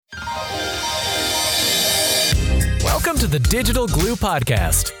Welcome to the Digital Glue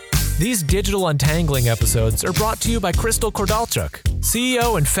Podcast. These digital untangling episodes are brought to you by Crystal Kordalchuk,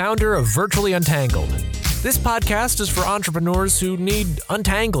 CEO and founder of Virtually Untangled. This podcast is for entrepreneurs who need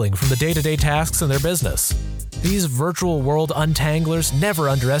untangling from the day-to-day tasks in their business. These virtual world untanglers never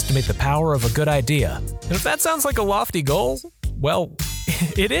underestimate the power of a good idea. And if that sounds like a lofty goal, well,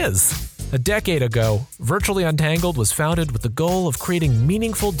 it is. A decade ago, Virtually Untangled was founded with the goal of creating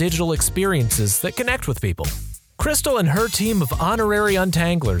meaningful digital experiences that connect with people. Crystal and her team of honorary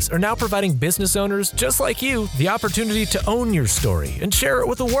untanglers are now providing business owners just like you the opportunity to own your story and share it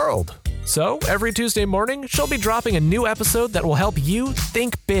with the world. So, every Tuesday morning, she'll be dropping a new episode that will help you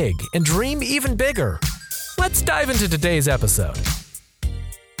think big and dream even bigger. Let's dive into today's episode.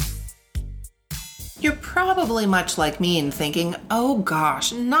 You're probably much like me in thinking, oh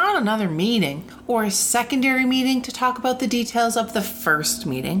gosh, not another meeting, or a secondary meeting to talk about the details of the first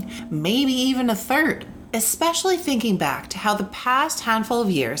meeting, maybe even a third. Especially thinking back to how the past handful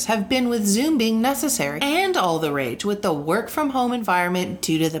of years have been with Zoom being necessary and all the rage with the work from home environment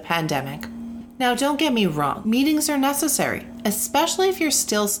due to the pandemic. Now don't get me wrong, meetings are necessary, especially if you're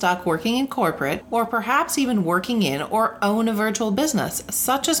still stuck working in corporate or perhaps even working in or own a virtual business,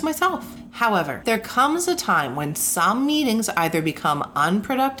 such as myself. However, there comes a time when some meetings either become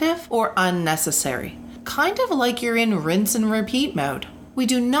unproductive or unnecessary, kind of like you're in rinse and repeat mode. We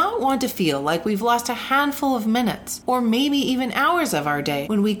do not want to feel like we've lost a handful of minutes or maybe even hours of our day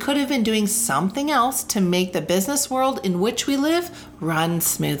when we could have been doing something else to make the business world in which we live run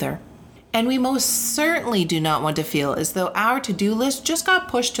smoother. And we most certainly do not want to feel as though our to-do list just got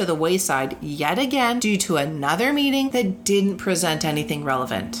pushed to the wayside yet again due to another meeting that didn't present anything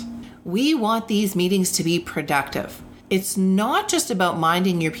relevant. We want these meetings to be productive. It's not just about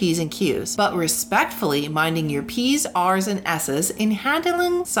minding your P's and Q's, but respectfully minding your P's, R's, and S's in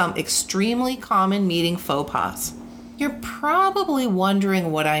handling some extremely common meeting faux pas. You're probably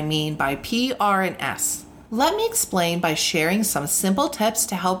wondering what I mean by P, R, and S. Let me explain by sharing some simple tips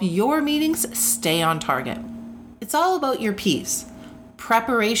to help your meetings stay on target. It's all about your P's: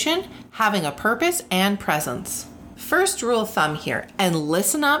 preparation, having a purpose, and presence. First rule of thumb here, and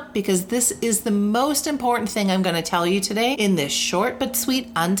listen up because this is the most important thing I'm going to tell you today in this short but sweet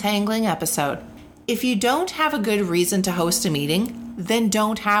untangling episode. If you don't have a good reason to host a meeting, then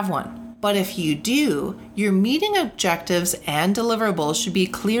don't have one. But if you do, your meeting objectives and deliverables should be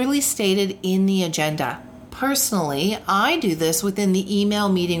clearly stated in the agenda. Personally, I do this within the email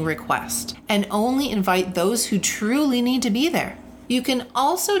meeting request and only invite those who truly need to be there. You can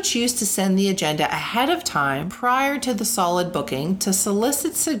also choose to send the agenda ahead of time prior to the solid booking to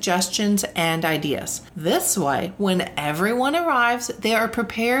solicit suggestions and ideas. This way, when everyone arrives, they are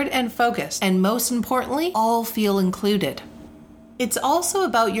prepared and focused, and most importantly, all feel included. It's also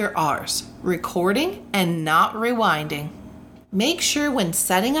about your R's, recording and not rewinding. Make sure when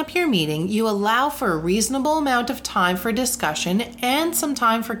setting up your meeting, you allow for a reasonable amount of time for discussion and some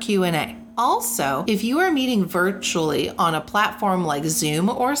time for Q&A. Also, if you are meeting virtually on a platform like Zoom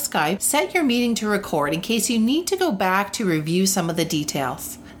or Skype, set your meeting to record in case you need to go back to review some of the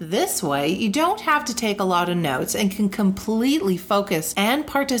details. This way, you don't have to take a lot of notes and can completely focus and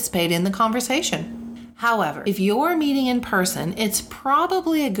participate in the conversation. However, if you're meeting in person, it's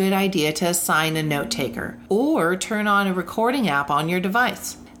probably a good idea to assign a note taker or turn on a recording app on your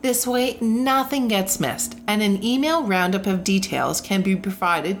device. This way, nothing gets missed, and an email roundup of details can be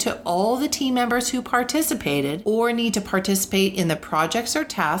provided to all the team members who participated or need to participate in the projects or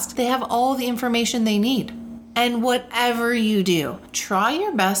tasks. They have all the information they need. And whatever you do, try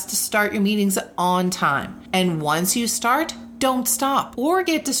your best to start your meetings on time. And once you start, don't stop or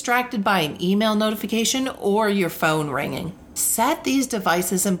get distracted by an email notification or your phone ringing. Set these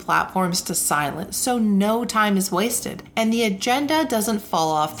devices and platforms to silent so no time is wasted and the agenda doesn't fall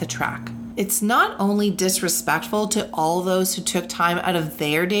off the track. It's not only disrespectful to all those who took time out of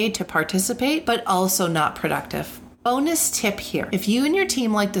their day to participate, but also not productive. Bonus tip here: if you and your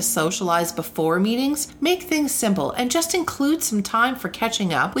team like to socialize before meetings, make things simple and just include some time for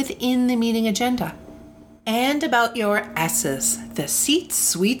catching up within the meeting agenda. And about your S's, the seats,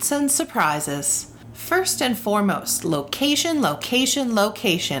 sweets, and surprises. First and foremost, location, location,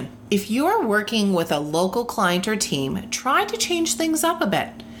 location. If you're working with a local client or team, try to change things up a bit.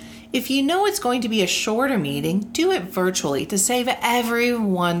 If you know it's going to be a shorter meeting, do it virtually to save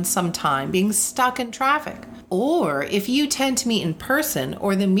everyone some time being stuck in traffic. Or if you tend to meet in person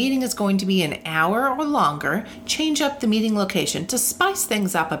or the meeting is going to be an hour or longer, change up the meeting location to spice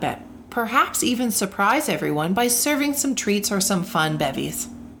things up a bit. Perhaps even surprise everyone by serving some treats or some fun bevies.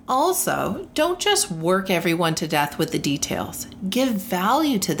 Also, don't just work everyone to death with the details. Give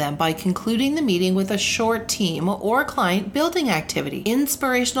value to them by concluding the meeting with a short team or client building activity,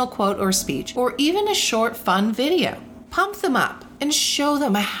 inspirational quote or speech, or even a short fun video. Pump them up and show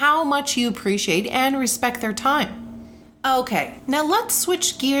them how much you appreciate and respect their time. Okay, now let's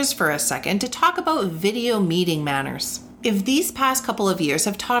switch gears for a second to talk about video meeting manners. If these past couple of years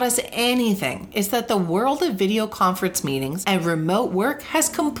have taught us anything, it's that the world of video conference meetings and remote work has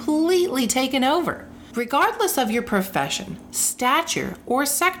completely taken over. Regardless of your profession, stature, or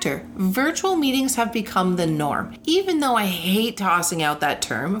sector, virtual meetings have become the norm, even though I hate tossing out that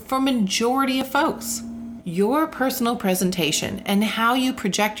term for majority of folks. Your personal presentation and how you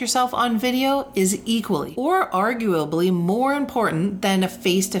project yourself on video is equally or arguably more important than a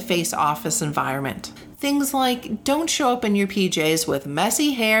face-to-face office environment. Things like don't show up in your PJs with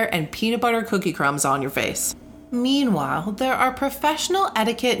messy hair and peanut butter cookie crumbs on your face. Meanwhile, there are professional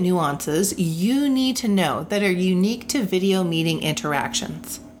etiquette nuances you need to know that are unique to video meeting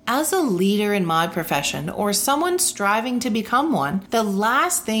interactions. As a leader in my profession or someone striving to become one, the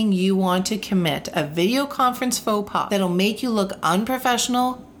last thing you want to commit a video conference faux pas that'll make you look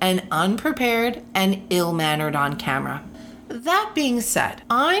unprofessional and unprepared and ill-mannered on camera. That being said,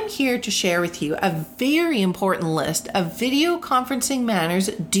 I'm here to share with you a very important list of video conferencing manners,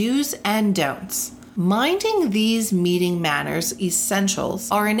 do's and don'ts. Minding these meeting manners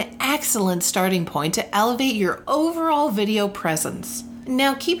essentials are an excellent starting point to elevate your overall video presence.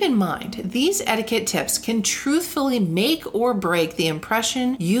 Now keep in mind, these etiquette tips can truthfully make or break the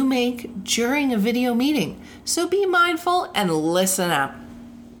impression you make during a video meeting, so be mindful and listen up.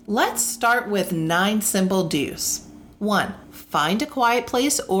 Let's start with 9 simple do's. 1. Find a quiet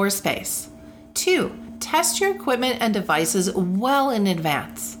place or space. 2. Test your equipment and devices well in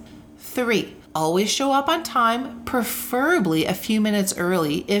advance. 3. Always show up on time, preferably a few minutes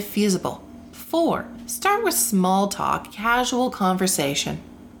early if feasible. 4. Start with small talk, casual conversation.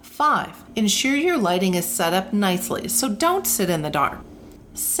 5. Ensure your lighting is set up nicely, so don't sit in the dark.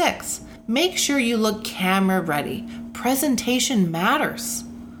 6. Make sure you look camera ready. Presentation matters.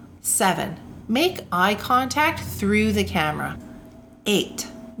 7. Make eye contact through the camera. 8.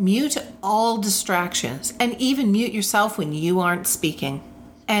 Mute all distractions and even mute yourself when you aren't speaking.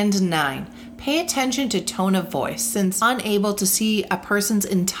 And 9. Pay attention to tone of voice since unable to see a person's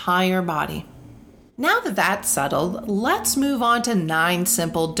entire body. Now that that's settled, let's move on to 9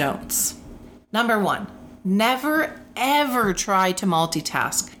 simple don'ts. Number 1. Never ever try to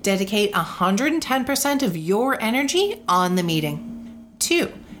multitask. Dedicate 110% of your energy on the meeting.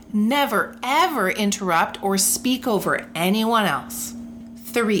 2. Never ever interrupt or speak over anyone else.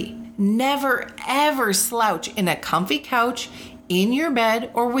 3. Never ever slouch in a comfy couch, in your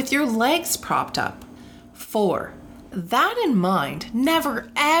bed, or with your legs propped up. 4. That in mind, never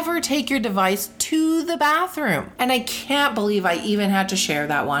ever take your device to the bathroom. And I can't believe I even had to share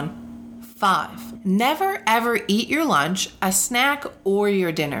that one. 5. Never ever eat your lunch, a snack, or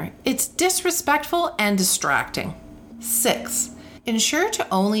your dinner. It's disrespectful and distracting. 6. Ensure to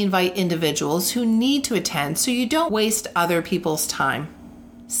only invite individuals who need to attend so you don't waste other people's time.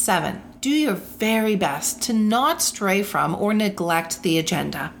 7. Do your very best to not stray from or neglect the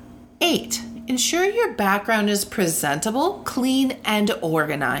agenda. 8. Ensure your background is presentable, clean, and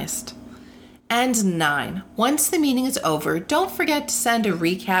organized. And 9. Once the meeting is over, don't forget to send a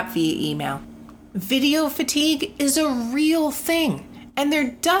recap via email. Video fatigue is a real thing, and there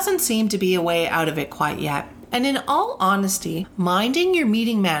doesn't seem to be a way out of it quite yet. And in all honesty, minding your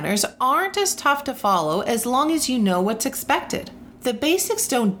meeting manners aren't as tough to follow as long as you know what's expected. The basics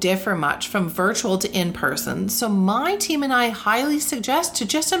don't differ much from virtual to in-person, so my team and I highly suggest to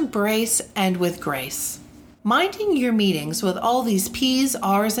just embrace and with grace. Minding your meetings with all these P's,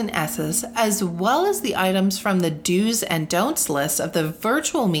 R's, and S's, as well as the items from the do's and don'ts list of the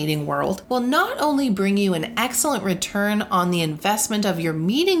virtual meeting world, will not only bring you an excellent return on the investment of your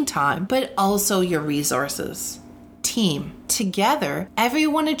meeting time, but also your resources. Team. Together,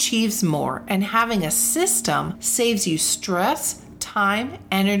 everyone achieves more, and having a system saves you stress, time,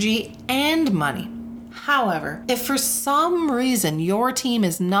 energy, and money. However, if for some reason your team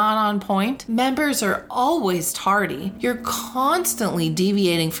is not on point, members are always tardy, you're constantly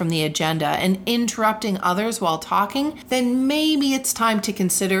deviating from the agenda and interrupting others while talking, then maybe it's time to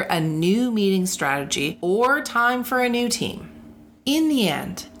consider a new meeting strategy or time for a new team. In the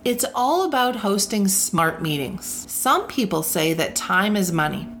end, it's all about hosting smart meetings. Some people say that time is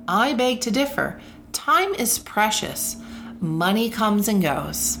money. I beg to differ. Time is precious. Money comes and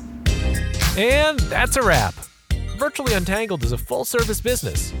goes. And that's a wrap. Virtually Untangled is a full-service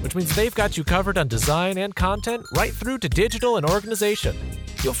business, which means they've got you covered on design and content right through to digital and organization.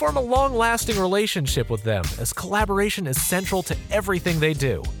 You'll form a long-lasting relationship with them, as collaboration is central to everything they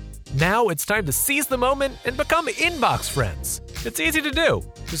do. Now it's time to seize the moment and become inbox friends. It's easy to do.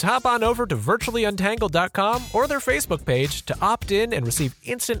 Just hop on over to virtuallyuntangled.com or their Facebook page to opt in and receive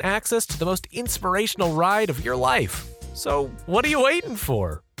instant access to the most inspirational ride of your life. So, what are you waiting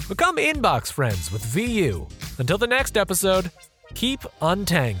for? Become inbox friends with VU. Until the next episode, keep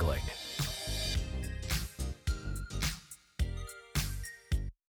untangling.